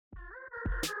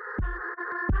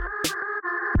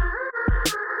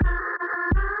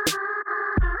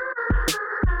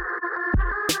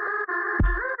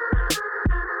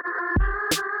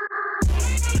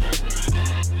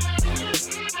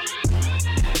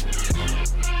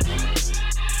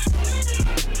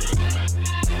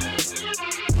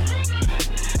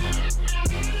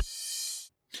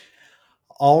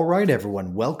All right,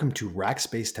 everyone. Welcome to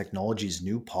Rackspace Technologies'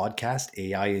 new podcast,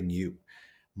 AI and You.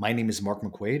 My name is Mark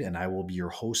McQuaid, and I will be your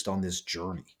host on this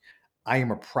journey. I am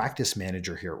a practice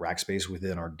manager here at Rackspace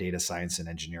within our data science and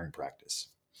engineering practice.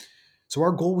 So,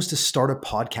 our goal was to start a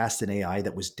podcast in AI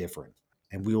that was different,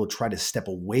 and we will try to step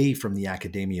away from the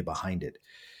academia behind it.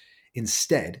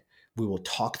 Instead, we will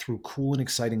talk through cool and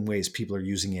exciting ways people are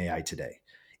using AI today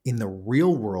in the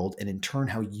real world, and in turn,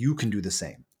 how you can do the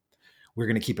same. We're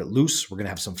going to keep it loose, we're going to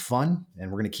have some fun, and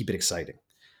we're going to keep it exciting.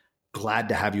 Glad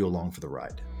to have you along for the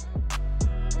ride.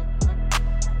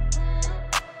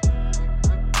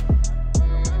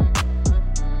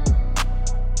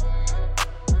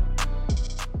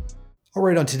 All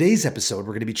right, on today's episode,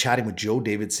 we're going to be chatting with Joe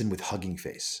Davidson with Hugging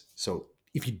Face. So,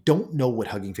 if you don't know what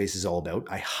Hugging Face is all about,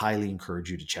 I highly encourage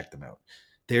you to check them out.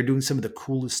 They're doing some of the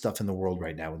coolest stuff in the world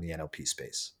right now in the NLP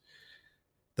space.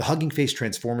 The Hugging Face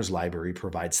Transformers library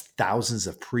provides thousands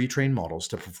of pre-trained models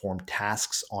to perform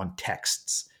tasks on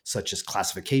texts, such as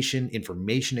classification,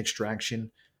 information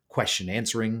extraction, question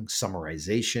answering,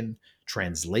 summarization,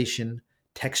 translation,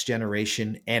 text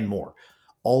generation, and more,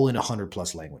 all in 100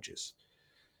 plus languages.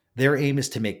 Their aim is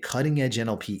to make cutting-edge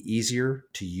NLP easier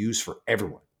to use for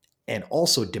everyone, and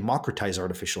also democratize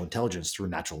artificial intelligence through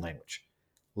natural language.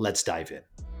 Let's dive in.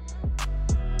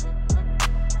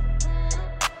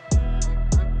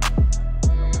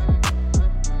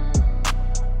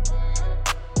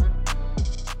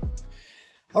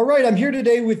 All right, I'm here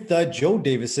today with Joe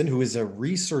Davidson, who is a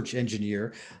research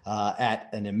engineer at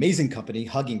an amazing company,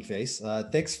 Hugging Face.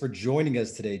 Thanks for joining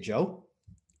us today, Joe.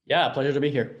 Yeah, pleasure to be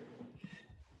here.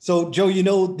 So,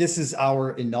 Joe, this is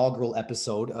our inaugural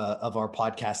episode of our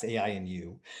podcast, AI and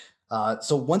You.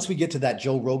 So once we get to that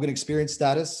Joe Rogan experience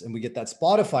status and we get that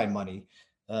Spotify money,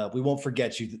 we won't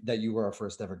forget that you were our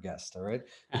first ever guest, all right?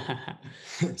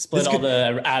 Split all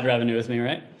the ad revenue with me,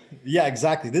 right? Yeah,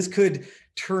 exactly. This could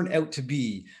turn out to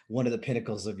be one of the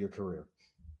pinnacles of your career.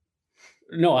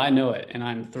 No, I know it, and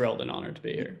I'm thrilled and honored to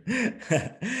be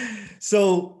here.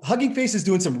 So Hugging Face is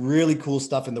doing some really cool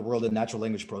stuff in the world of natural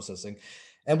language processing.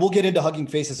 And we'll get into Hugging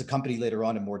Face as a company later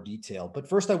on in more detail. But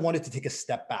first, I wanted to take a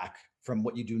step back from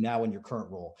what you do now in your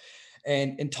current role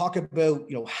and talk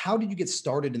about, how did you get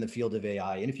started in the field of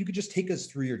AI? And if you could just take us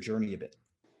through your journey a bit.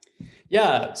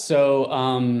 Yeah, so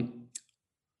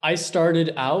I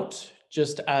started out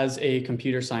just as a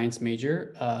computer science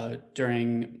major.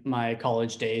 During my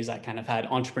college days, I kind of had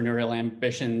entrepreneurial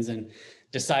ambitions and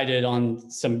decided on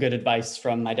some good advice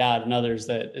from my dad and others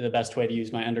that the best way to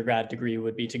use my undergrad degree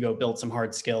would be to go build some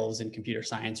hard skills in computer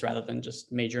science rather than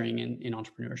just majoring in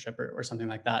entrepreneurship or something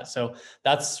like that. So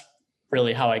that's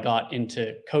really how I got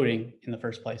into coding in the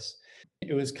first place.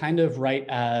 It was kind of right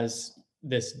as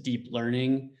this deep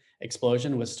learning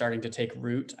explosion was starting to take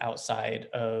root outside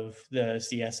of the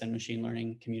CS and machine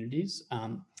learning communities,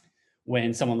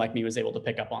 when someone like me was able to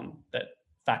pick up on that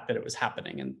fact that it was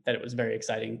happening and that it was very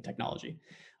exciting technology.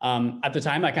 At the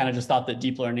time, I kind of just thought that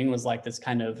deep learning was like this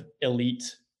kind of elite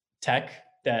tech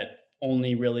that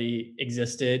only really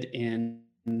existed in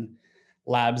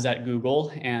labs at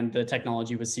Google, and the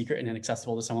technology was secret and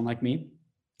inaccessible to someone like me.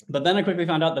 But then I quickly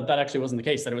found out that that actually wasn't the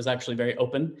case, that it was actually very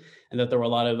open and that there were a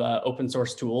lot of open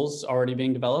source tools already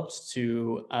being developed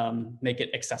to make it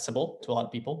accessible to a lot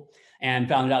of people, and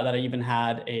found out that I even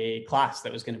had a class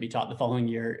that was going to be taught the following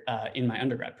year in my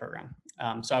undergrad program.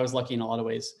 So I was lucky in a lot of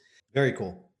ways. Very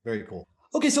cool. Very cool.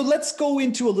 Okay, so let's go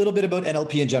into a little bit about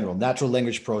NLP in general, natural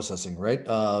language processing, right?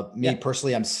 Me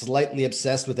personally, I'm slightly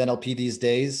obsessed with NLP these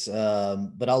days,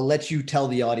 but I'll let you tell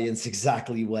the audience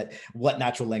exactly what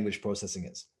natural language processing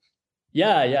is.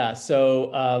 Yeah.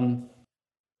 So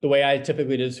the way I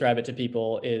typically describe it to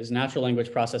people is natural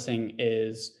language processing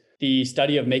is the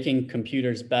study of making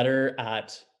computers better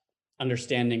at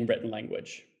understanding written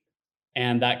language.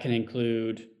 And that can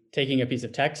include taking a piece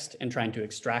of text and trying to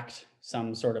extract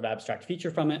some sort of abstract feature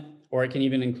from it, or it can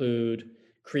even include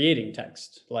creating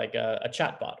text, like a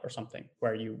chatbot or something,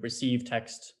 where you receive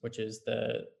text, which is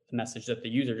the message that the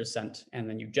user just sent, and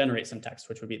then you generate some text,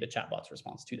 which would be the chatbot's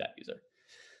response to that user.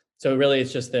 So really,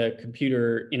 it's just the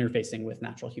computer interfacing with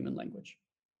natural human language.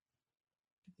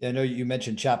 Yeah, I know you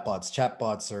mentioned chatbots.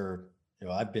 Chatbots are,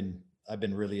 I've been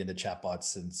really into chatbots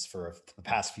since for the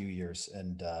past few years,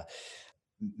 and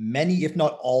many, if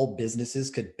not all, businesses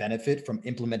could benefit from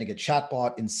implementing a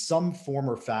chatbot in some form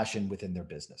or fashion within their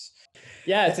business.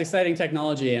 Yeah, it's exciting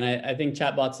technology, and I think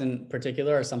chatbots in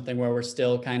particular are something where we're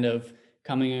still kind of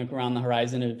coming around the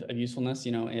horizon of usefulness.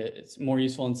 It's more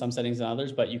useful in some settings than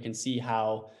others, but you can see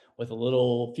how with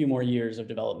a few more years of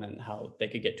development, how they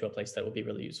could get to a place that will be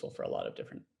really useful for a lot of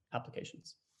different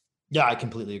applications. Yeah, I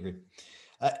completely agree.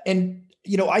 And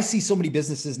I see so many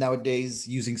businesses nowadays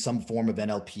using some form of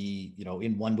NLP,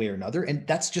 in one way or another, and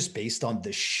that's just based on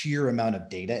the sheer amount of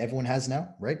data everyone has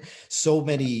now, right? So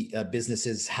many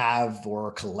businesses have or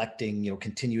are collecting,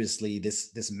 continuously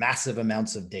this massive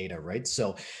amounts of data, right?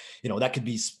 So, that could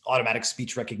be automatic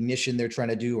speech recognition they're trying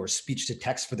to do, or speech to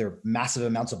text for their massive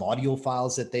amounts of audio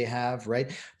files that they have,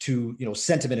 right? To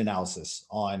sentiment analysis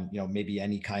on maybe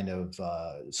any kind of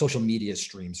social media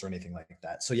streams or anything like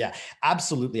that. So yeah,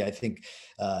 absolutely. I think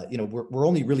we're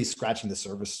only really scratching the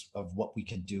surface of what we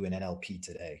can do in NLP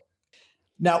today.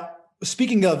 Now,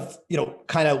 speaking of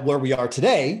kind of where we are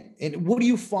today, and what do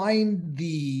you find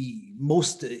the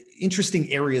most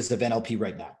interesting areas of NLP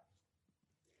right now?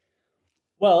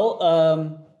 Well,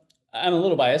 I'm a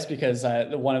little biased because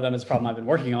one of them is a problem I've been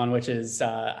working on, which is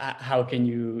how can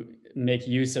you make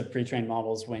use of pre-trained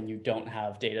models when you don't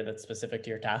have data that's specific to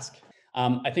your task?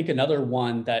 I think another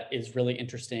one that is really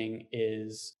interesting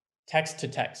is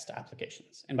text-to-text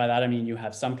applications. And by that, I mean you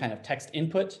have some kind of text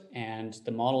input and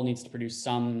the model needs to produce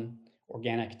some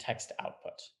organic text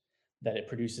output that it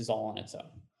produces all on its own.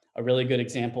 A really good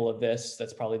example of this,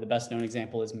 that's probably the best known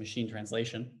example, is machine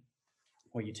translation,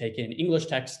 where you take in English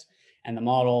text and the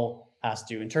model has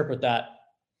to interpret that,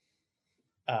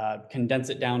 condense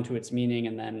it down to its meaning,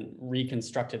 and then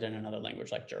reconstruct it in another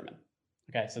language like German.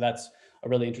 Okay, so that's a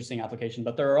really interesting application.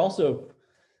 But there are also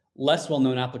less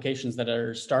well-known applications that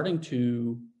are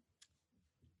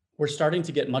we're starting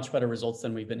to get much better results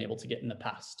than we've been able to get in the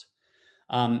past.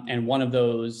 And one of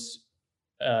those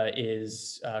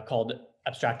is called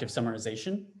abstractive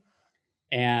summarization.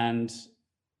 And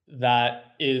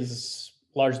that is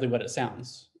largely what it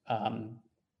sounds.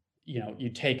 You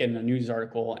take in a news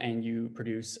article and you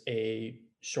produce a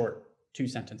short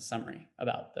 2-sentence summary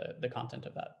about the content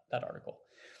of that article.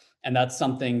 And that's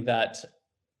something that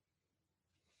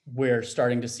we're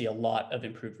starting to see a lot of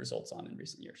improved results on in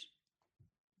recent years.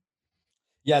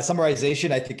 Yeah, summarization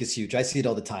I think is huge. I see it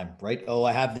all the time, right? Oh,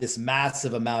 I have this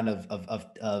massive amount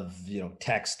of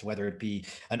text, whether it be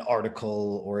an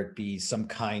article or it be some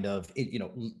kind of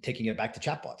taking it back to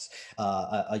chatbots,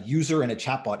 a user and a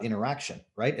chatbot interaction,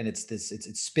 right? And it's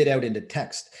spit out into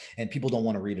text, and people don't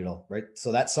want to read it all, right?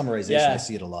 So that summarization, I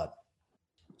see it a lot.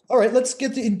 All right, let's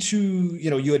get into,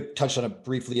 you had touched on it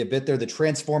briefly a bit there, the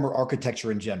transformer architecture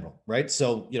in general, right?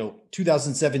 So,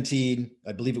 2017,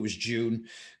 I believe it was June,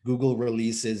 Google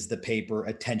releases the paper,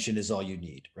 Attention is All You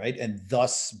Need, right? And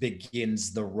thus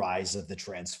begins the rise of the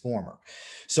transformer.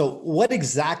 So what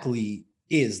exactly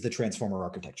is the transformer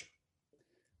architecture?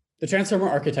 The transformer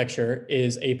architecture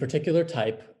is a particular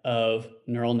type of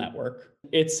neural network.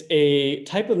 It's a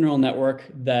type of neural network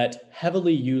that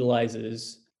heavily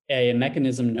utilizes a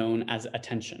mechanism known as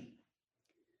attention.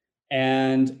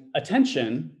 And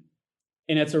attention,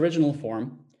 in its original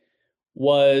form,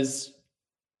 was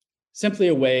simply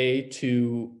a way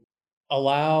to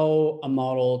allow a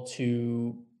model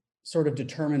to sort of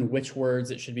determine which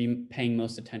words it should be paying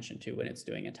most attention to when it's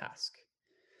doing a task.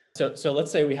 So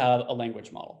let's say we have a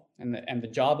language model, and the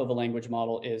job of a language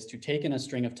model is to take in a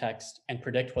string of text and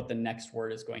predict what the next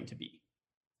word is going to be.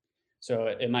 So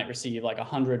it might receive like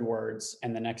 100 words,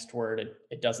 and the next word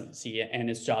it doesn't see it,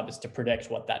 and its job is to predict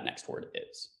what that next word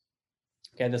is.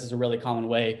 Okay, this is a really common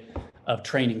way of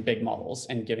training big models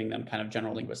and giving them kind of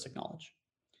general linguistic knowledge.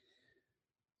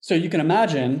 So you can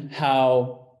imagine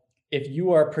how if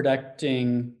you are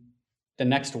predicting the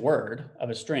next word of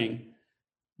a string,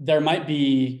 there might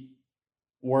be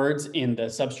words in the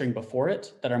substring before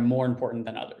it that are more important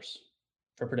than others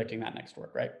for predicting that next word,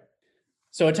 right?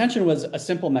 So attention was a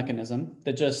simple mechanism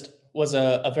that just was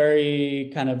a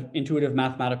very kind of intuitive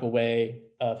mathematical way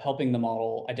of helping the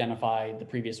model identify the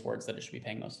previous words that it should be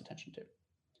paying most attention to.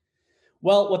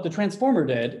 Well, what the transformer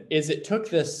did is it took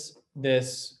this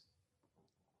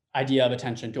idea of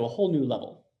attention to a whole new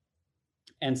level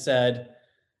and said,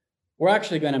 we're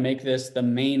actually going to make this the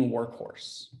main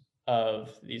workhorse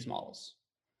of these models.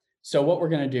 So what we're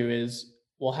going to do is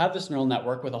we'll have this neural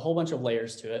network with a whole bunch of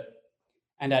layers to it.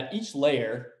 And at each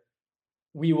layer,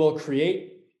 we will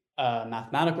create a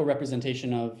mathematical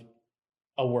representation of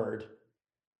a word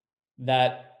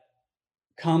that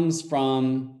comes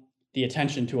from the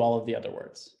attention to all of the other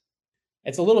words.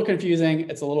 It's a little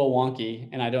confusing, it's a little wonky,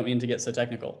 and I don't mean to get so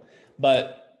technical,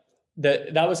 but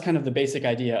that was kind of the basic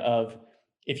idea of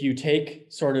if you take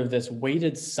sort of this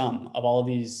weighted sum of all of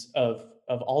these, of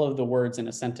all of the words in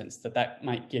a sentence, that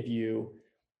might give you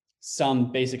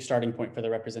some basic starting point for the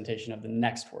representation of the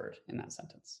next word in that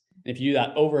sentence. And if you do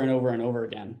that over and over and over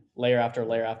again, layer after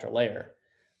layer after layer,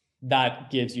 that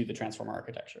gives you the transformer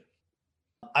architecture.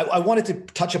 I wanted to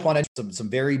touch upon some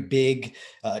very big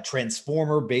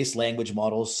transformer-based language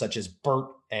models such as BERT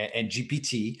and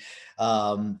GPT.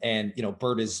 And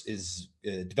BERT is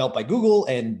developed by Google,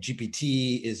 and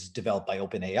GPT is developed by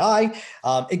OpenAI.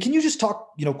 And can you just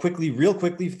talk, real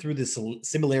quickly, through the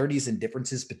similarities and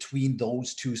differences between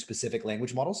those two specific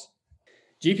language models?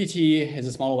 GPT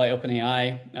is a model by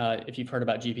OpenAI. If you've heard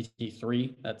about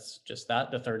GPT-3, that's just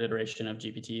that, the third iteration of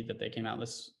GPT that they came out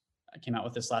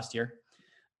with this last year.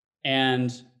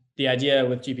 And the idea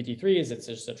with GPT-3 is it's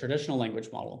just a traditional language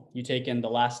model. You take in the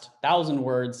last 1,000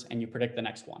 words and you predict the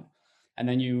next one. And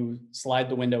then you slide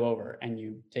the window over and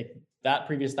you take that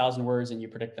previous 1,000 words and you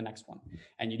predict the next one.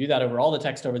 And you do that over all the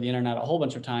text over the internet a whole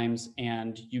bunch of times,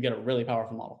 and you get a really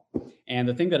powerful model. And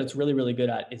the thing that it's really, really good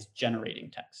at is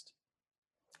generating text.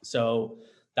 So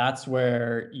that's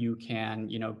where you can,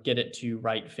 get it to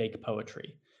write fake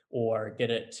poetry, or get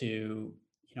it to,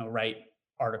 write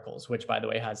articles, which, by the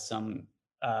way, has some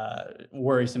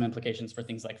worrisome implications for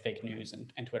things like fake news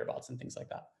and Twitter bots and things like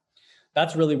that.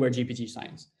 That's really where GPT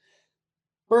shines.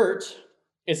 BERT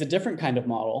is a different kind of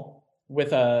model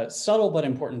with a subtle but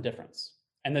important difference.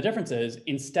 And the difference is,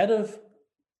 instead of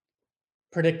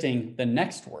predicting the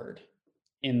next word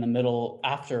in the middle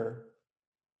after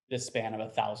this span of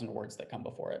 1,000 words that come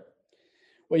before it,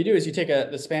 what you do is you take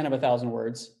the span of 1,000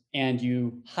 words and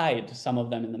you hide some of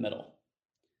them in the middle.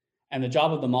 And the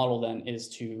job of the model then is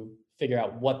to figure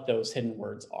out what those hidden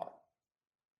words are.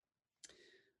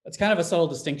 That's kind of a subtle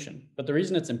distinction, but the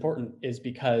reason it's important is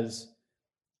because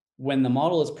when the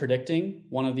model is predicting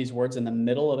one of these words in the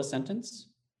middle of a sentence,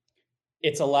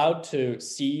 it's allowed to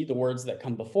see the words that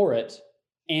come before it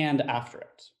and after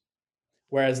it.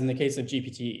 Whereas in the case of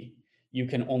GPT, you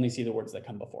can only see the words that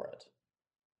come before it.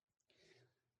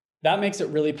 That makes it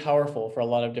really powerful for a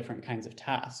lot of different kinds of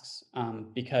tasks,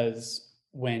 because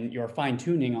when you're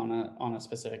fine-tuning on a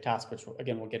specific task, which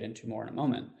again we'll get into more in a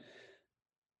moment,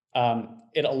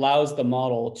 it allows the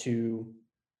model to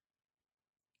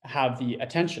have the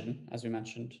attention, as we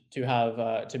mentioned,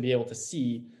 to be able to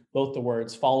see both the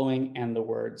words following and the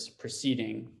words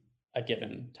preceding a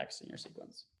given text in your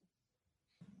sequence.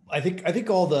 I think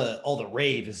all the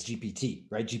rave is GPT,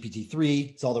 right?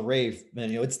 GPT-3, it's all the rave,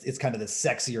 and it's kind of the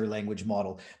sexier language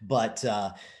model. But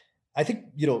I think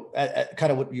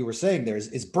kind of what you were saying there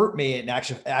is BERT may in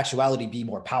actuality be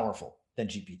more powerful than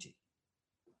GPT.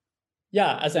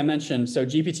 Yeah, as I mentioned, so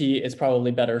GPT is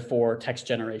probably better for text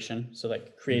generation, so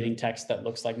like creating text that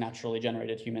looks like naturally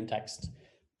generated human text.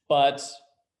 But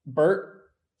BERT,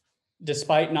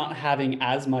 despite not having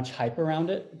as much hype around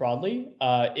it broadly,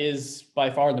 is by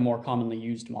far the more commonly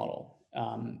used model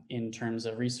in terms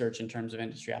of research, in terms of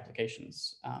industry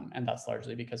applications. And that's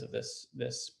largely because of this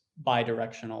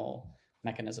bidirectional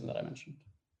mechanism that I mentioned.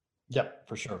 Yep,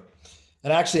 for sure.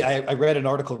 And actually, I read an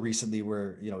article recently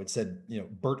where it said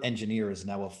BERT engineer is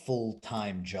now a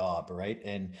full-time job, right?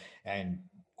 And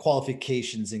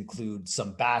qualifications include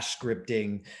some Bash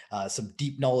scripting, some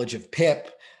deep knowledge of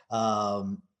pip,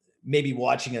 maybe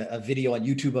watching a video on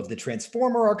YouTube of the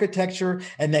transformer architecture,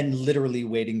 and then literally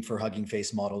waiting for Hugging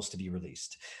Face models to be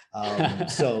released.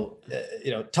 So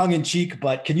tongue in cheek,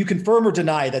 but can you confirm or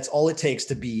deny that's all it takes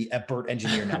to be a BERT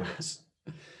engineer nowadays?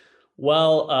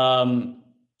 Well,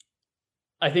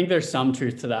 I think there's some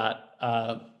truth to that,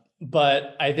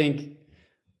 but I think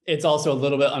it's also a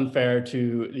little bit unfair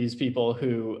to these people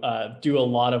who do a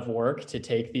lot of work to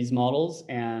take these models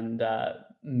and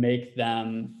make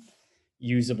them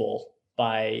usable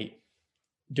by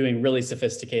doing really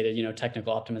sophisticated,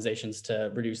 technical optimizations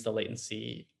to reduce the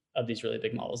latency of these really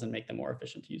big models and make them more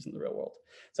efficient to use in the real world.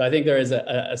 So I think there is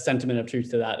a sentiment of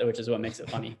truth to that, which is what makes it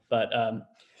funny. But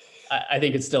I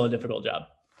think it's still a difficult job.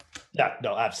 Yeah,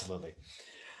 no, absolutely.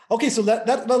 Okay, so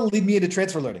that'll lead me into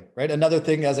transfer learning, right? Another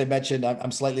thing, as I mentioned,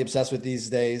 I'm slightly obsessed with these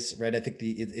days, right? I think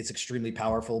it's extremely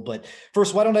powerful. But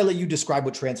first, why don't I let you describe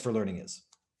what transfer learning is?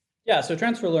 Yeah, so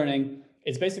transfer learning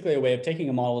is basically a way of taking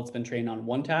a model that's been trained on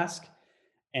one task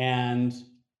and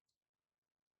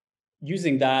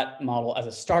using that model as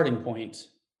a starting point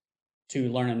to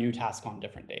learn a new task on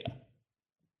different data.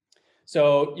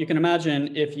 So you can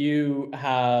imagine if you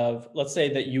have, let's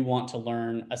say that you want to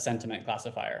learn a sentiment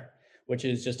classifier, which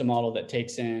is just a model that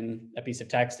takes in a piece of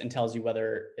text and tells you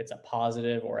whether it's a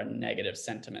positive or a negative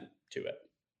sentiment to it.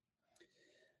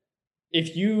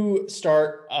 If you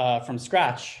start from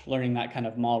scratch learning that kind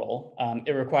of model,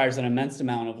 it requires an immense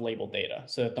amount of labeled data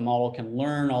so that the model can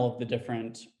learn all of the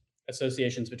different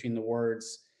associations between the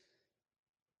words,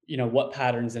 what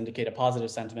patterns indicate a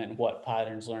positive sentiment and what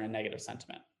patterns learn a negative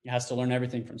sentiment. It has to learn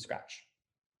everything from scratch.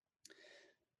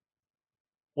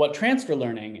 What transfer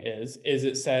learning is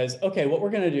it says, okay, what we're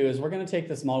going to do is we're going to take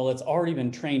this model that's already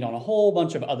been trained on a whole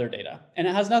bunch of other data. And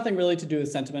it has nothing really to do with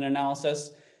sentiment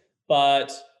analysis,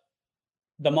 but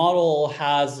the model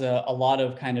has a lot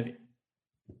of kind of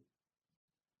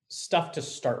stuff to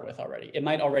start with already. It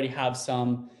might already have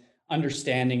some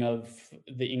understanding of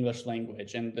the English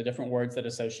language and the different words that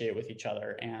associate with each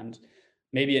other. And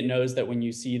maybe it knows that when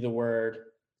you see the word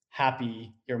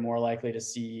happy, you're more likely to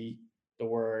see the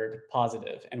word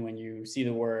positive. And when you see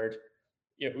the word,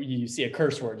 you see a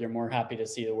curse word, you're more happy to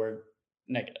see the word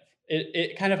negative.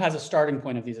 It kind of has a starting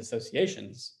point of these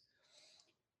associations.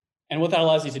 And what that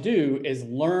allows you to do is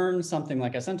learn something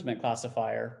like a sentiment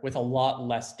classifier with a lot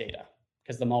less data,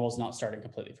 because the model is not starting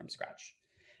completely from scratch.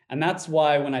 And that's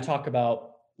why when I talk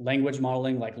about language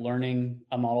modeling, like learning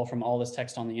a model from all this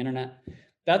text on the internet,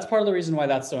 that's part of the reason why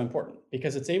that's so important,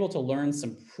 because it's able to learn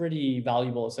some pretty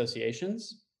valuable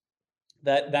associations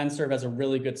that then serve as a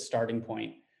really good starting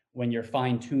point when you're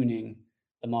fine tuning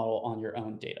the model on your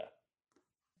own data.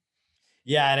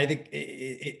 Yeah, and I think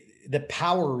the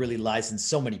power really lies in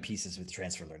so many pieces with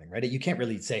transfer learning, right? You can't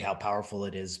really say how powerful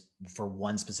it is for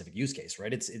one specific use case,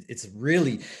 right? It's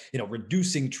really,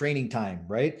 reducing training time,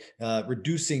 right?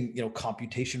 Reducing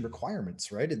computation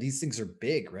requirements, right? And these things are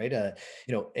big, right? And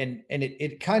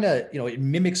it kind of it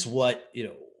mimics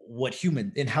what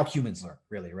human and how humans learn,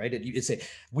 really, right?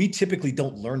 We typically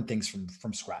don't learn things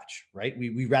from scratch, right?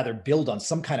 We rather build on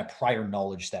some kind of prior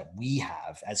knowledge that we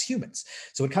have as humans.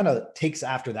 So it kind of takes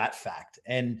after that fact.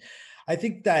 And I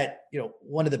think that,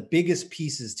 one of the biggest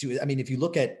pieces too, I mean, if you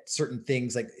look at certain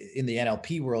things like in the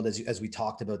NLP world, as we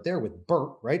talked about there with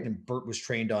BERT, right? And BERT was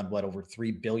trained on over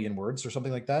 3 billion words or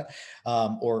something like that.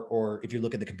 Or if you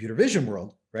look at the computer vision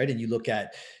world, right? And you look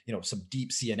at, some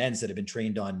deep CNNs that have been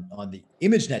trained on the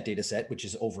ImageNet data set, which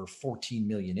is over 14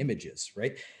 million images,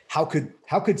 right? How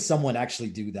could someone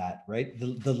actually do that, right?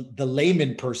 The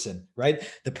layman person, right?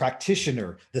 The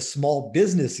practitioner, the small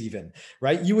business even,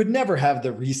 right? You would never have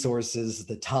the resources,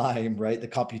 the time, right? The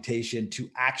computation to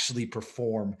actually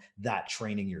perform that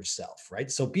training yourself, right?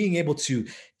 So being able to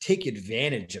take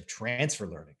advantage of transfer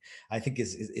learning, I think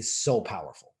is so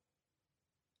powerful.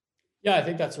 Yeah, I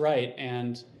think that's right.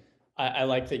 And I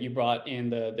like that you brought in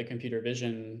the computer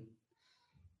vision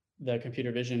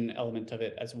element of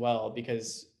it as well,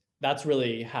 because that's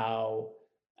really how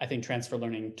I think transfer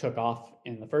learning took off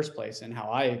in the first place, and how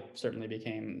I certainly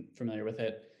became familiar with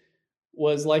it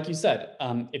was, like you said,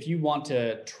 if you want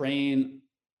to train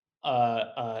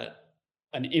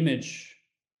an image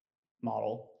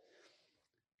model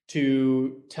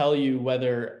to tell you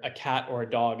whether a cat or a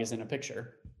dog is in a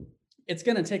picture, it's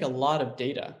going to take a lot of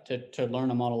data to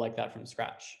learn a model like that from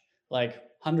scratch, like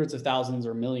hundreds of thousands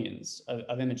or millions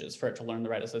of images for it to learn the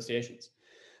right associations.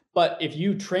 But if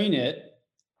you train it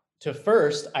to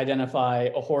first identify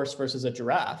a horse versus a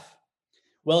giraffe,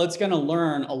 well, it's going to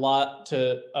learn a lot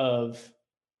of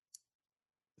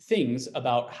things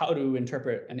about how to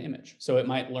interpret an image. So it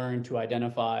might learn to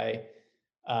identify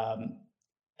um,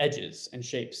 edges and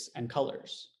shapes and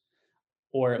colors,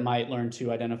 or it might learn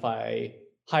to identify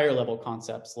higher level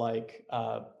concepts like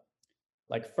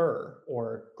fur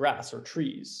or grass or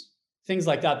trees, things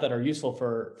like that that are useful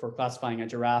for classifying a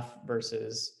giraffe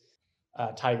versus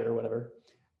a tiger or whatever,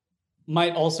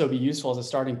 might also be useful as a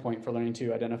starting point for learning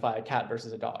to identify a cat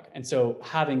versus a dog. And so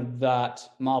having that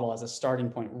model as a starting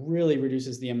point really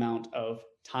reduces the amount of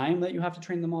time that you have to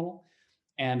train the model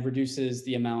and reduces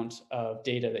the amount of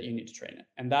data that you need to train it.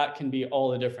 And that can be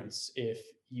all the difference if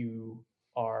you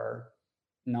are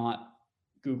not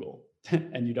Google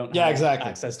and you don't have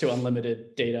access to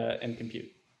unlimited data and compute.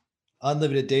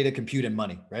 Unlimited data, compute, and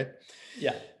money, right?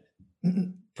 Yeah.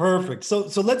 Perfect. So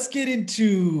let's get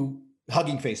into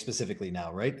Hugging Face specifically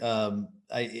now, right?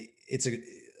 I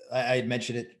had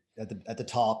mentioned it at the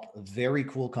top. A very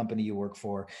cool company you work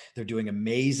for. They're doing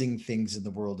amazing things in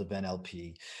the world of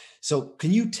NLP. So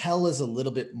can you tell us a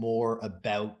little bit more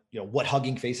about what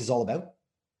Hugging Face is all about?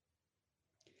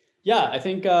 Yeah, I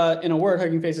think in a word,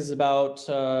 Hugging Face is about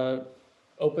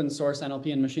open source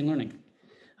NLP and machine learning.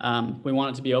 We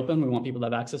want it to be open. We want people to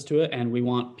have access to it, and we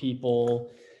want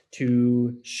people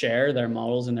to share their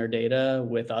models and their data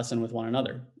with us and with one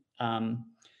another.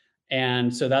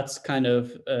 And so that's kind of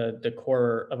the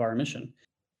core of our mission.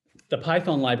 The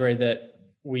Python library that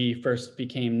we first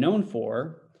became known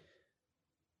for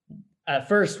at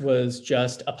first was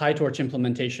just a PyTorch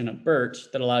implementation of BERT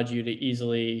that allowed you to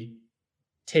easily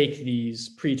take these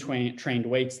pre-trained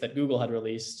weights that Google had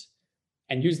released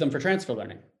and use them for transfer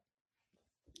learning.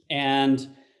 And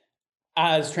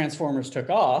as transformers took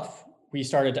off, we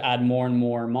started to add more and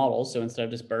more models. So instead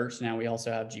of just BERT, now we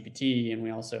also have GPT, and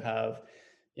we also have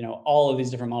all of these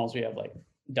different models. We have like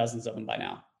dozens of them by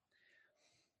now.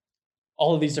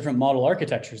 All of these different model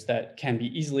architectures that can be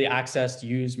easily accessed,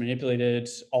 used, manipulated,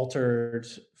 altered,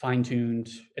 fine-tuned,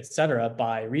 etc.,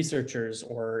 by researchers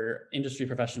or industry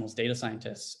professionals, data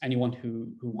scientists, anyone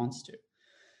who wants to.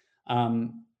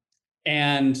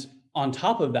 And on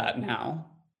top of that now,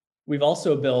 we've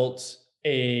also built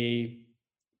a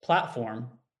platform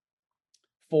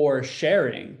for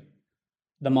sharing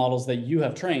the models that you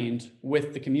have trained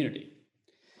with the community.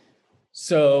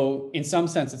 So in some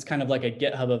sense, it's kind of like a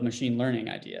GitHub of machine learning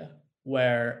idea,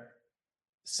 where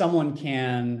someone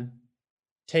can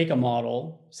take a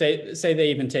model, say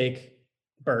they even take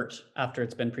BERT after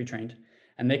it's been pre-trained,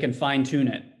 and they can fine tune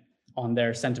it on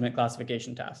their sentiment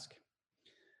classification task.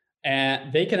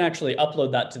 And they can actually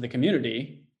upload that to the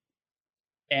community,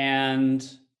 and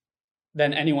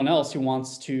then anyone else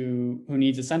who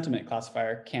needs a sentiment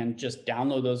classifier can just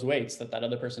download those weights that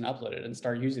other person uploaded and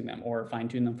start using them or fine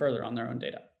tune them further on their own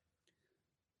data.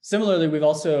 Similarly, we've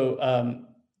also,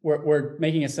 we're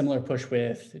making a similar push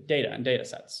with data and data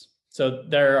sets. So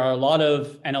there are a lot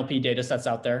of NLP data sets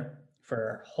out there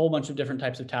for a whole bunch of different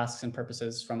types of tasks and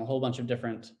purposes from a whole bunch of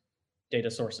different data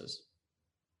sources.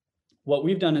 What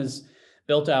we've done is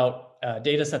built out a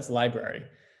data sets library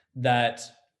that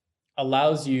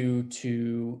allows you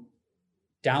to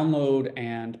download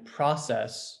and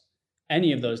process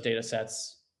any of those data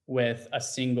sets with a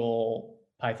single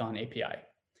Python API.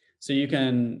 So you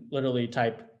can literally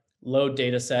type load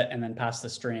data set and then pass the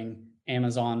string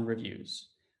Amazon reviews,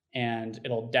 and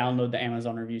it'll download the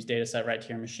Amazon reviews data set right to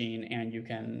your machine, and you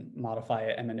can modify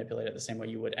it and manipulate it the same way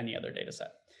you would any other data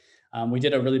set. We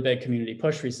did a really big community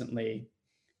push recently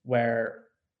where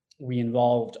we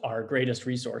involved our greatest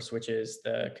resource, which is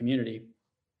the community,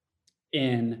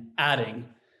 in adding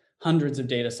hundreds of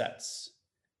data sets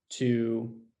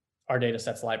to our data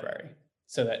sets library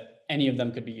so that any of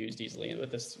them could be used easily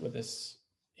with this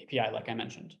API, like I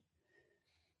mentioned.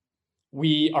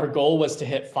 Our goal was to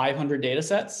hit 500 data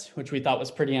sets, which we thought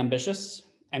was pretty ambitious.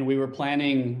 And we were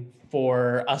planning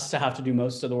for us to have to do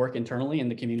most of the work internally in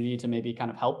the community to maybe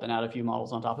kind of help and add a few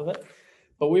models on top of it.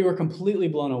 But we were completely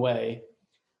blown away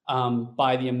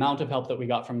by the amount of help that we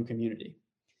got from the community.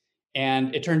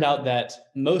 And it turned out that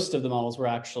most of the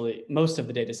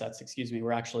data sets,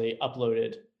 were actually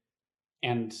uploaded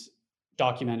and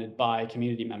documented by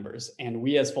community members. And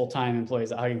we as full-time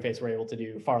employees at Hugging Face were able to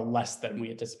do far less than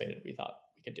we anticipated we thought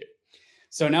we could do.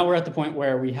 So now we're at the point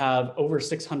where we have over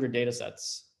 600 data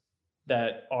sets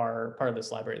that are part of this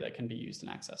library that can be used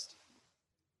and accessed.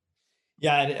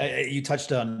 Yeah, and you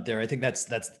touched on there. I think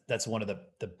that's one of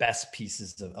the best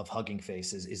pieces of Hugging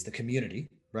Face is the community,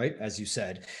 right? As you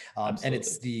said, and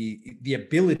it's the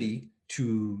ability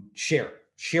to share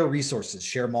resources,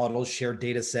 share models, share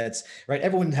data sets, right?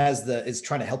 Everyone is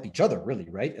trying to help each other, really,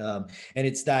 right? And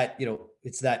it's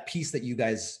that piece that you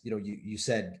guys, you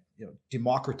said,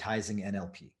 democratizing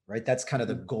NLP, right? That's kind of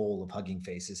the goal of Hugging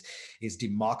Face is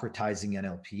democratizing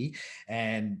NLP.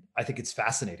 And I think it's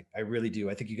fascinating. I really do.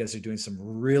 I think you guys are doing some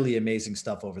really amazing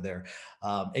stuff over there.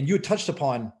 And you had touched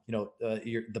upon,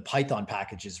 the Python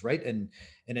packages, right? And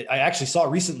I actually saw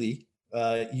recently,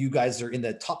 you guys are in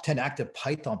the top 10 active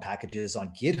Python packages on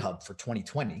GitHub for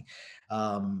 2020,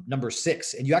 number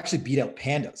 6, and you actually beat out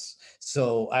Pandas.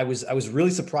 So I was really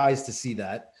surprised to see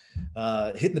that.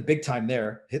 Hitting the big time,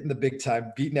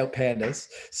 beating out Pandas.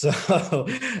 So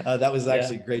that was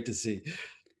actually great to see.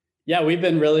 Yeah, we've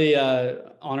been really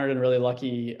honored and really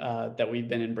lucky that we've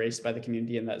been embraced by the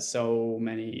community and that so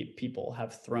many people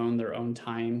have thrown their own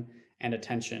time and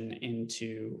attention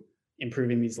into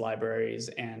improving these libraries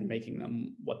and making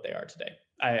them what they are today.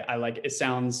 I like it.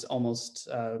 Sounds almost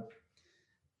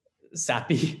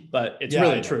sappy, but it's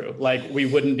really true. Like, we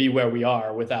wouldn't be where we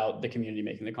are without the community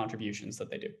making the contributions that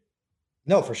they do.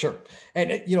 No, for sure.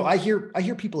 And I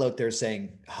hear people out there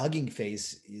saying Hugging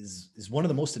Face is one of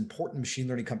the most important machine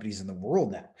learning companies in the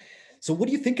world now. So what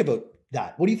do you think about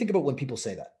that? What do you think about when people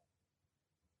say that?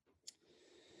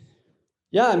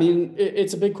 Yeah, I mean,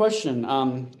 it's a big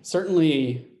question.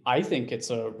 Certainly, I think it's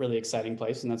a really exciting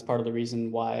place, and that's part of the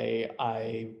reason why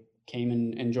I came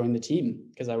and joined the team,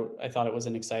 because I thought it was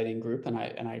an exciting group, and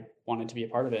I wanted to be a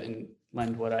part of it and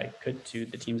lend what I could to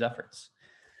the team's efforts.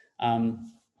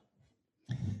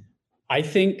 I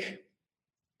think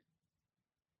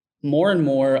more and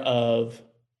more of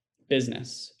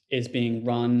business is being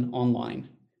run online.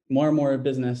 More and more of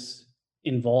business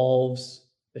involves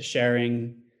the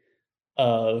sharing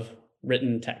of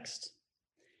written text.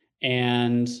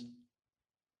 And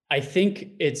I think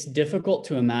it's difficult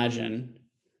to imagine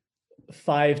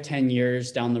 5-10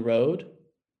 years down the road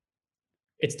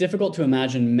it's difficult to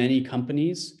imagine many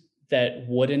companies that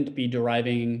wouldn't be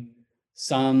deriving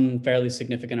some fairly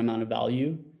significant amount of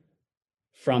value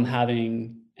from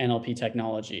having NLP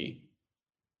technology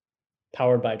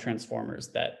powered by transformers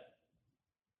that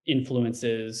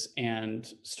influences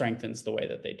and strengthens the way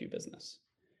that they do business.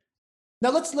 Now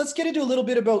let's get into a little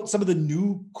bit about some of the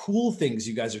new cool things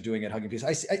you guys are doing at Hugging Face.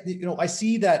 I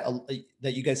see that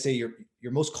that you guys say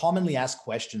your most commonly asked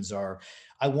questions are,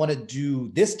 I want to do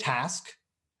this task.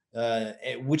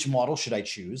 Which model should I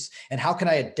choose, and how can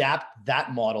I adapt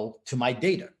that model to my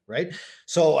data? Right.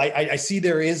 So I see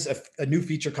there is a new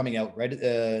feature coming out. Right.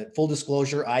 Full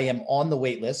disclosure, I am on the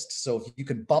wait list. So if you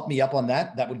could bump me up on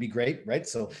that, that would be great. Right.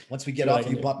 So once we get off,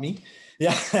 you bump me.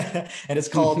 Yeah. And it's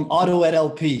called Auto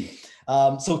NLP.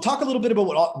 So talk a little bit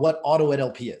about what Auto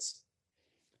NLP is.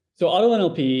 So Auto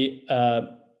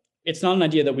NLP, it's not an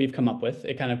idea that we've come up with.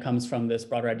 It kind of comes from this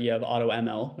broader idea of Auto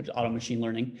ML, which is auto machine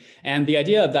learning. And the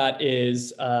idea of that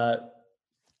is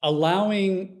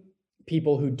allowing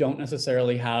people who don't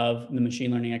necessarily have the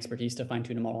machine learning expertise to fine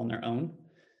tune a model on their own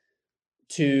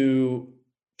to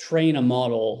train a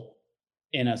model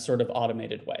in a sort of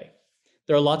automated way.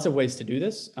 There are lots of ways to do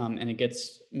this, and it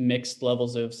gets mixed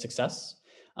levels of success.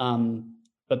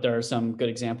 But there are some good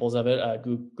examples of it.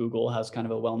 Google has kind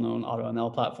of a well-known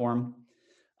AutoML platform.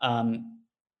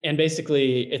 And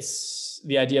basically, it's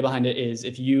the idea behind it is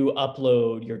if you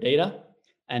upload your data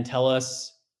and tell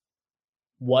us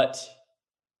what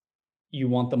you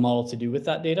want the model to do with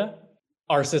that data,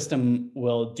 our system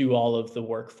will do all of the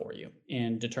work for you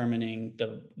in determining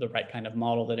the right kind of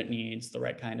model that it needs, the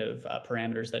right kind of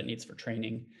parameters that it needs for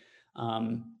training,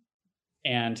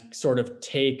 and sort of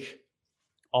take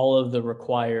all of the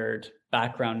required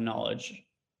background knowledge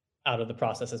out of the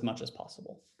process as much as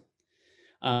possible.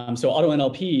 So Auto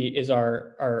NLP is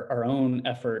our own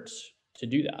effort to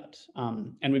do that.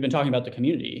 And we've been talking about the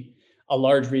community. A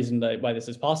large reason why this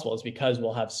is possible is because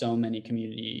we'll have so many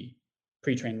community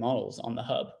pre-trained models on the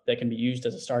hub that can be used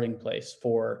as a starting place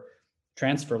for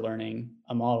transfer learning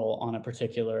a model on a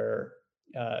particular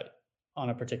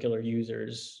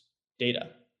user's data.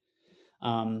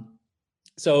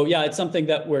 So yeah, it's something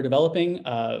that we're developing.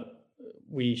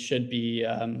 We should be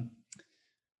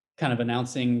kind of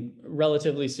announcing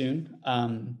relatively soon.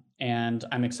 And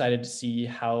I'm excited to see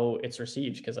how it's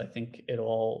received, because I think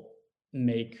it'll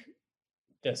make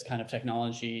this kind of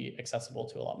technology accessible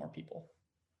to a lot more people.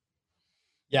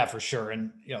 Yeah, for sure.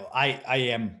 And, I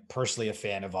am personally a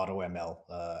fan of Auto ML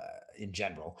in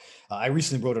general. I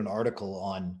recently wrote an article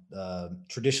on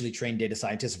traditionally trained data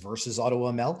scientists versus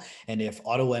Auto ML, and if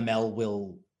Auto ML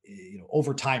will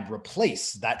over time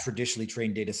replace that traditionally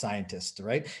trained data scientist,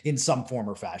 right, in some form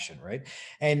or fashion, right?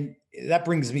 And that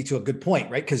brings me to a good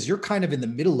point, right? Because you're kind of in the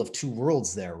middle of two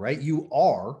worlds there, right? You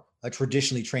are a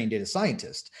traditionally trained data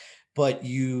scientist, but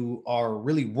you are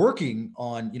really working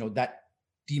on, that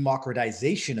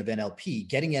democratization of NLP,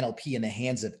 getting NLP in the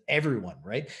hands of everyone,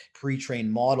 right?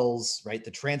 Pre-trained models, right?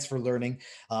 The transfer learning,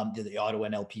 the Auto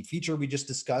NLP feature we just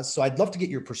discussed. So I'd love to get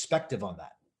your perspective on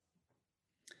that.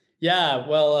 Yeah,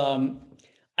 well,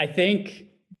 I think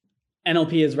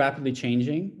NLP is rapidly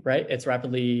changing, right? It's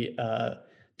rapidly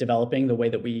developing the way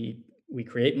that we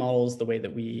create models, the way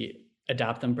that we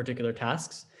adapt them particular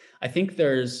tasks. I think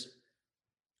there's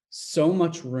so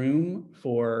much room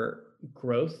for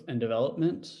growth and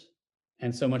development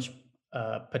and so much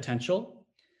potential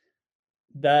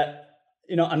that,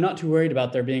 I'm not too worried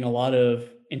about there being a lot of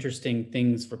interesting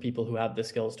things for people who have the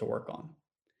skills to work on.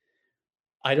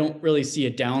 I don't really see a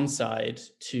downside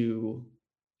to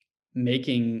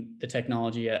making the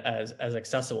technology as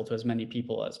accessible to as many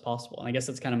people as possible. And I guess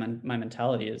that's kind of my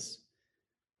mentality is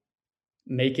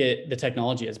make the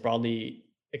technology as broadly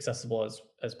accessible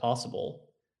as possible.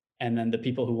 And then the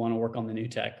people who want to work on the new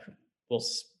tech will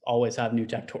always have new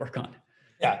tech to work on.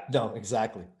 Yeah, no,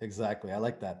 exactly. I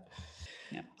like that.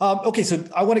 Yeah. Okay, so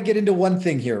I want to get into one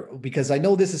thing here, because I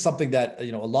know this is something that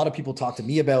a lot of people talk to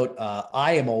me about.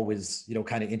 I am always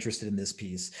kind of interested in this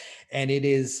piece, and it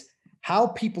is how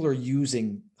people are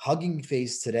using Hugging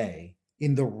Face today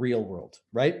in the real world,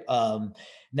 right?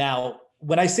 Now,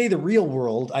 when I say the real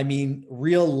world, I mean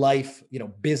real life,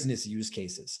 business use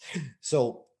cases.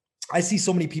 So I see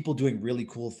so many people doing really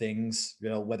cool things,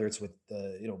 whether it's with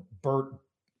BERT,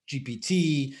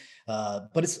 GPT,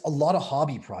 but it's a lot of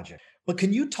hobby projects. But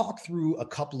can you talk through a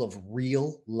couple of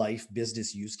real life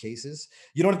business use cases?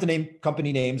 You don't have to name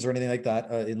company names or anything like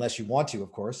that, unless you want to,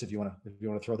 of course, if you want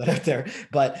to throw that out there.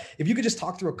 But if you could just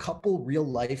talk through a couple real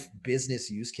life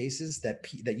business use cases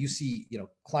that you see,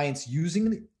 clients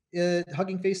using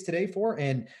Hugging Face today for,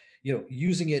 and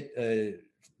using it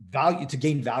value, to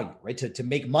gain value, right? To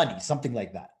make money, something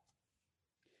like that.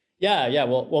 Yeah.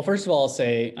 Well, first of all, I'll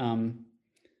say,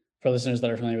 for listeners that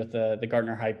are familiar with the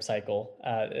Gartner hype cycle,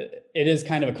 it is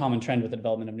kind of a common trend with the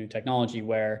development of new technology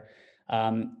where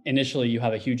initially you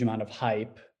have a huge amount of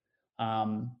hype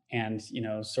and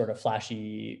sort of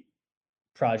flashy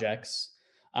projects,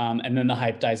 and then the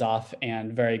hype dies off,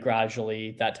 and very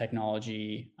gradually that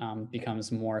technology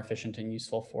becomes more efficient and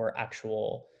useful for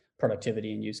actual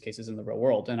productivity and use cases in the real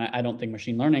world. And I don't think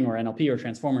machine learning or NLP or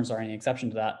transformers are any exception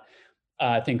to that.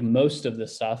 I think most of the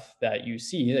stuff that you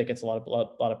see that gets a lot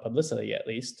of publicity, at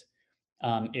least,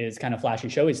 is kind of flashy,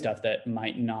 showy stuff that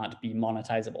might not be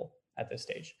monetizable at this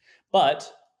stage.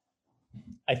 But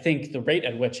I think the rate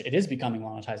at which it is becoming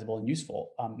monetizable and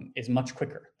useful is much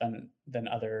quicker than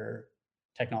other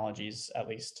technologies, at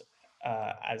least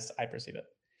as I perceive it.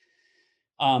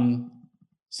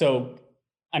 So,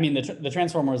 I mean, the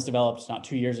transformer was developed not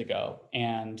 2 years ago,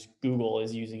 and Google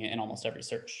is using it in almost every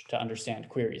search to understand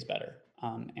queries better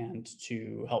and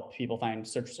to help people find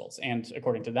search results. And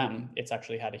according to them, it's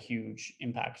actually had a huge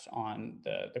impact on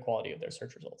the quality of their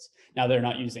search results. Now, they're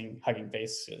not using Hugging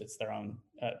Face; it's their own.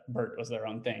 BERT was their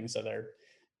own thing, so they're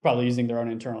probably using their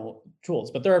own internal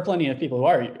tools. But there are plenty of people who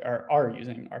are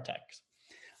using our tech.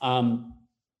 I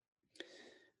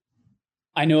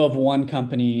know of one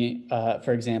company,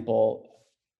 for example,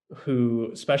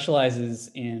 who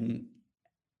specializes in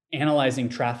analyzing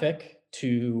traffic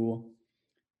to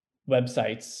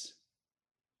websites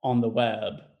on the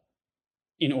web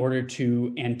in order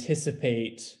to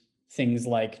anticipate things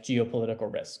like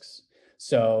geopolitical risks.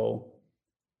 So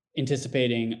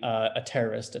anticipating a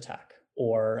terrorist attack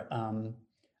or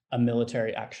a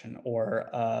military action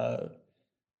or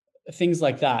things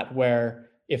like that,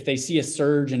 where if they see a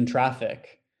surge in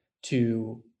traffic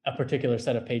to a particular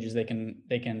set of pages, they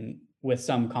can with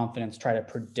some confidence try to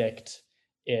predict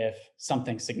if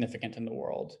something significant in the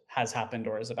world has happened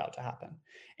or is about to happen.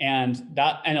 And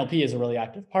that NLP is a really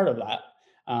active part of that,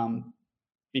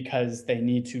 because they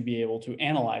need to be able to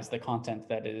analyze the content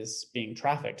that is being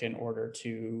trafficked in order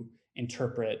to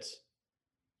interpret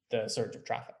the surge of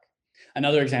traffic.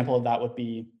 Another example of that would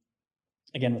be,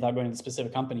 again, without going into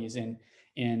specific companies,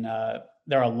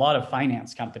 there are a lot of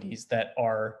finance companies that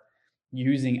are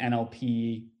using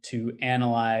NLP to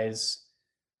analyze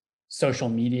social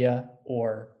media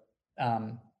or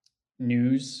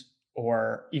news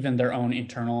or even their own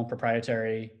internal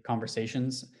proprietary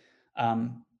conversations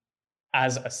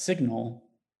as a signal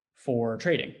for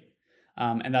trading.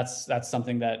 And that's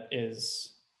something that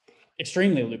is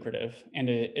extremely lucrative and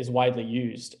it is widely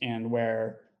used, and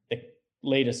where the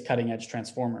latest cutting edge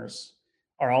transformers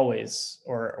are always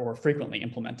or frequently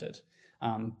implemented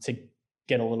to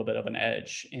get a little bit of an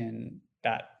edge in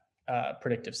that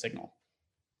predictive signal.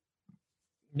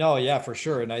 No, yeah, for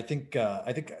sure. And I think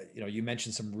you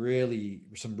mentioned some really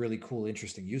cool,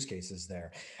 interesting use cases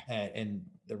there. And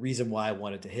the reason why I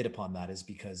wanted to hit upon that is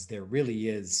because there really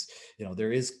is,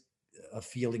 there is a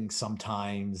feeling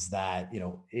sometimes that,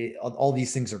 all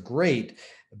these things are great,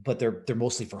 but they're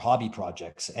mostly for hobby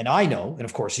projects. And I know, and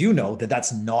of course, that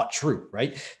that's not true,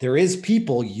 right? There is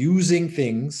people using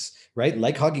things, right,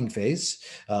 like Hugging Face,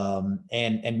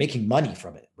 and making money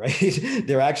from it, right?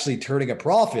 They're actually turning a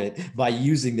profit by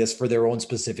using this for their own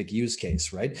specific use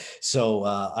case, right? So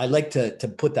I like to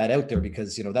put that out there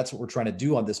because that's what we're trying to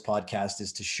do on this podcast,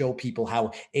 is to show people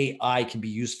how AI can be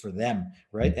used for them,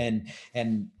 right?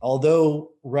 And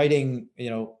although writing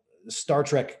Star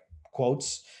Trek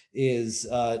quotes is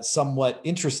somewhat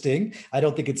interesting, I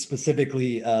don't think it's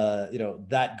specifically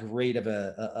that great of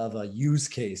a use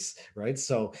case, right?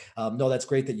 So no, that's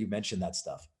great that you mentioned that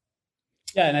stuff.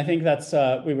 Yeah, and I think that's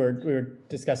we were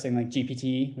discussing like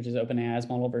GPT, which is OpenAI's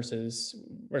model versus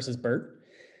BERT,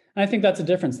 and I think that's a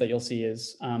difference that you'll see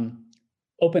is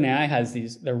OpenAI has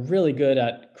they're really good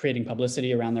at creating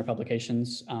publicity around their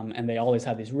publications, and they always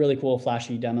have these really cool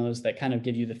flashy demos that kind of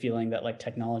give you the feeling that like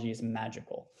technology is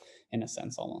magical in a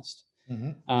sense almost.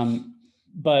 Mm-hmm.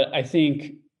 But I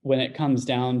think when it comes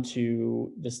down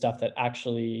to the stuff that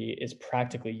actually is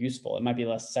practically useful, it might be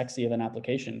less sexy of an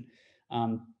application,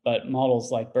 but models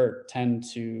like BERT tend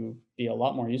to be a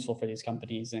lot more useful for these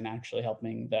companies in actually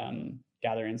helping them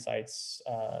gather insights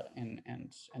and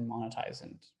monetize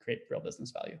and create real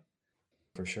business value.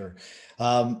 For sure.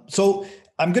 So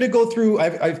I'm going to go through.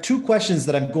 I have two questions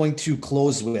that I'm going to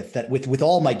close with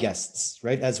all my guests,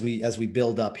 right? As we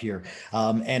build up here,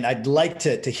 and I'd like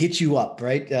to hit you up,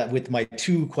 right, with my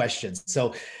two questions.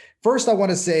 So first, I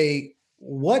want to say,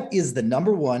 what is the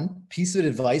number one piece of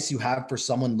advice you have for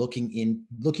someone looking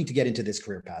to get into this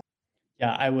career path?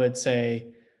 Yeah, I would say,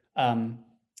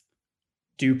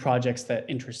 do projects that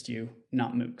interest you,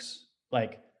 not MOOCs.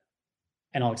 Like,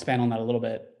 and I'll expand on that a little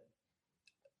bit.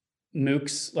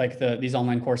 MOOCs, like these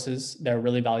online courses, they're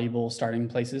really valuable starting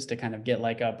places to kind of get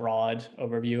like a broad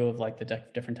overview of like the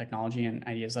different technology and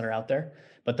ideas that are out there.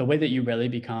 But the way that you really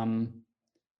become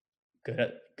good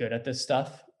at this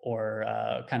stuff, or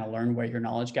kind of learn where your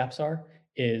knowledge gaps are,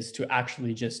 is to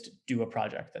actually just do a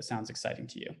project that sounds exciting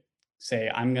to you.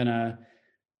 Say, I'm gonna,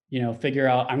 figure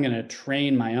out, I'm gonna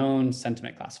train my own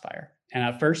sentiment classifier. And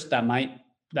at first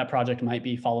that project might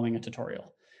be following a tutorial.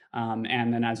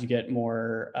 And then as you get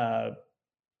more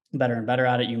better and better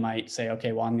at it, you might say,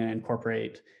 okay, well, I'm going to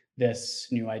incorporate this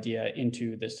new idea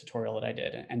into this tutorial that I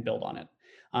did and build on it.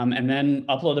 And then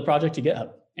upload the project to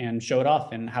GitHub and show it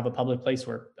off and have a public place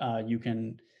where you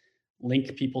can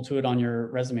link people to it on your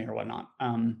resume or whatnot.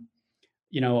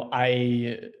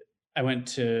 I went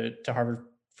to Harvard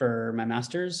for my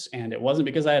master's, and it wasn't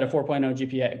because I had a 4.0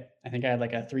 GPA. I think I had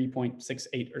like a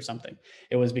 3.68 or something.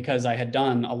 It was because I had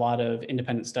done a lot of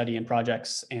independent study and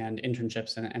projects and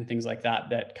internships and things like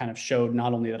that kind of showed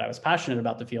not only that I was passionate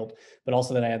about the field, but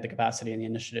also that I had the capacity and the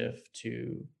initiative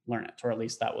to learn it, or at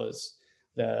least that was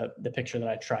the picture that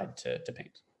I tried to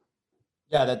paint.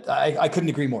 Yeah, that I couldn't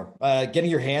agree more.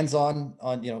 Getting your hands on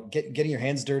getting your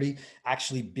hands dirty,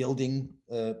 actually building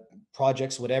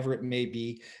projects, whatever it may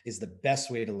be, is the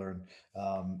best way to learn.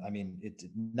 I mean,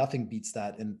 nothing beats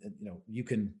that. And you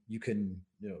can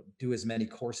do as many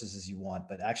courses as you want,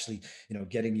 but actually,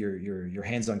 getting your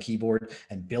hands on keyboard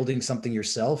and building something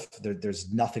yourself,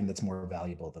 there's nothing that's more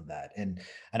valuable than that. And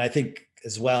I think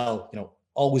as well,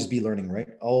 always be learning, right?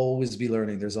 Always be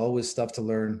learning. There's always stuff to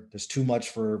learn. There's too much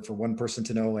for one person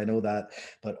to know. I know that,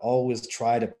 but always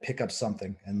try to pick up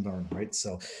something and learn, right?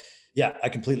 So yeah, I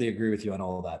completely agree with you on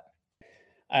all of that.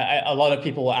 A lot of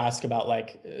people will ask about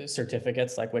like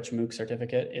certificates, like which MOOC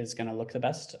certificate is going to look the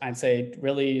best. I'd say,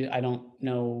 really, I don't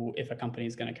know if a company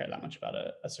is going to care that much about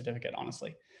a certificate,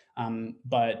 honestly.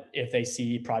 But if they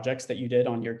see projects that you did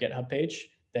on your GitHub page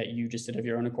that you just did of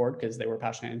your own accord because they were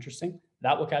passionate and interesting,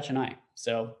 that will catch an eye.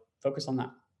 So focus on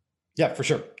that. Yeah, for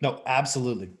sure. No,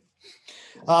 absolutely.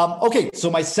 Okay, so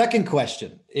my second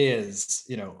question is,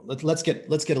 let's get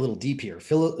a little deep here.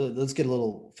 Let's get a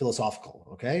little philosophical.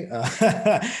 Okay,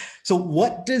 so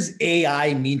what does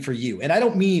AI mean for you? And I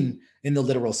don't mean in the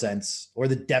literal sense or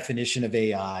the definition of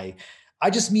AI. I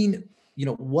just mean,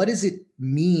 what does it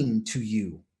mean to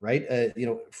you, right?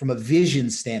 From a vision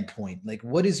standpoint, like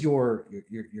what is your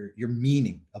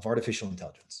meaning of artificial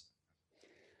intelligence?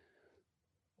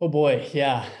 Oh boy,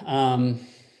 yeah.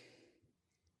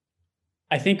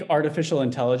 I think artificial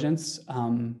intelligence,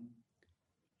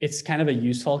 it's kind of a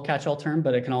useful catch-all term,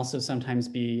 but it can also sometimes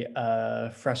be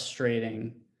a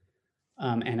frustrating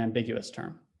and ambiguous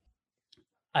term.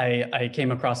 I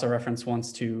came across a reference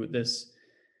once to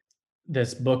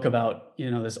this book about,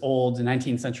 this old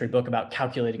 19th century book about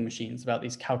calculating machines, about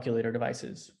these calculator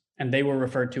devices, and they were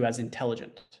referred to as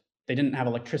intelligent. They didn't have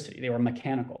electricity, they were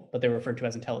mechanical, but they were referred to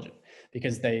as intelligent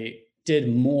because they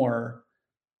did more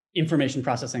information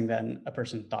processing than a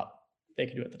person thought they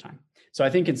could do at the time. So I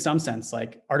think in some sense,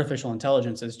 like artificial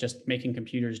intelligence is just making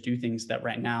computers do things that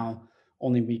right now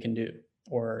only we can do,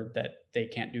 or that they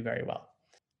can't do very well.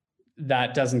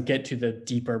 That doesn't get to the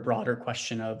deeper, broader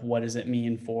question of what does it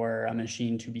mean for a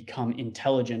machine to become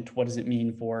intelligent? What does it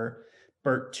mean for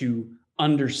BERT to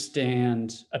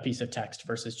understand a piece of text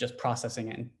versus just processing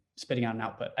it and spitting out an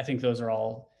output? I think those are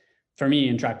all, for me,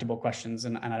 intractable questions,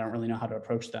 and I don't really know how to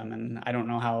approach them. And I don't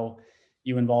know how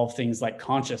you involve things like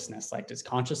consciousness. Like, does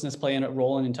consciousness play a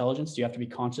role in intelligence? Do you have to be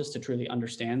conscious to truly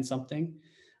understand something?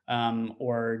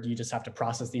 Or do you just have to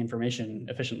process the information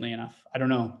efficiently enough? I don't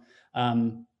know.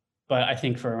 But I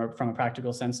think from a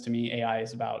practical sense, to me, AI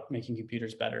is about making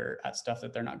computers better at stuff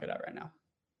that they're not good at right now.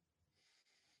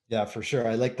 Yeah, for sure.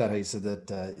 I like that how you said that,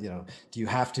 do you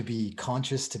have to be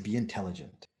conscious to be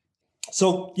intelligent?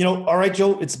 So, all right,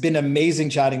 Joe, it's been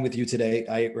amazing chatting with you today.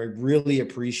 I really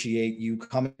appreciate you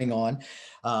coming on.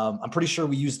 I'm pretty sure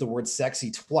we used the word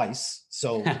sexy twice.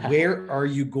 So where are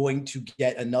you going to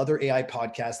get another AI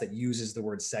podcast that uses the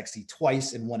word sexy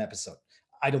twice in one episode?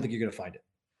 I don't think you're going to find it.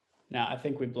 No, I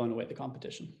think we've blown away the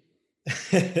competition.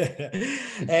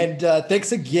 And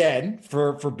thanks again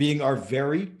for being our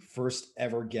very first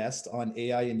ever guest on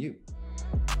AI and You.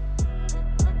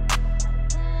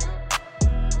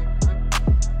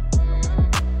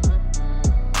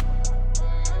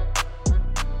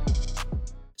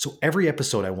 So every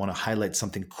episode, I want to highlight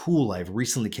something cool I've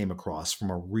recently came across from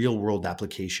a real-world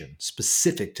application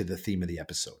specific to the theme of the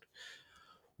episode.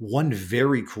 One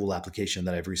very cool application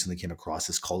that I've recently came across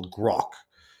is called Grok.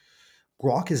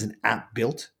 Grok is an app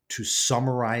built to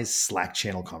summarize Slack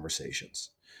channel conversations.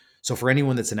 So for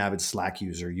anyone that's an avid Slack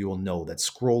user, you will know that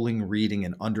scrolling, reading,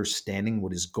 and understanding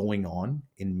what is going on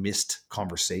in missed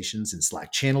conversations in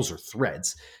Slack channels or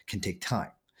threads can take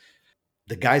time.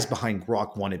 The guys behind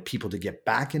Grok wanted people to get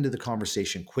back into the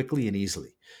conversation quickly and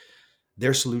easily.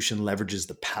 Their solution leverages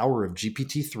the power of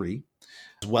GPT-3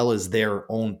 as well as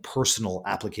their own personal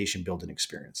application building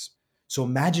experience. So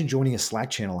imagine joining a Slack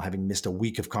channel having missed a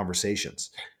week of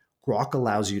conversations. Grok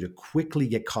allows you to quickly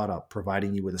get caught up,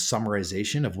 providing you with a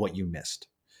summarization of what you missed.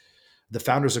 The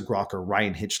founders of Grok are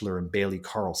Ryan Hitchler and Bailey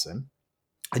Carlson,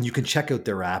 and you can check out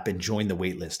their app and join the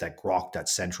waitlist at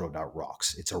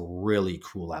grok.centro.rocks. It's a really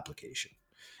cool application.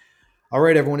 All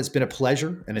right, everyone, it's been a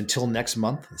pleasure. And until next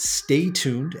month, stay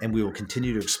tuned and we will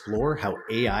continue to explore how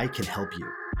AI can help you.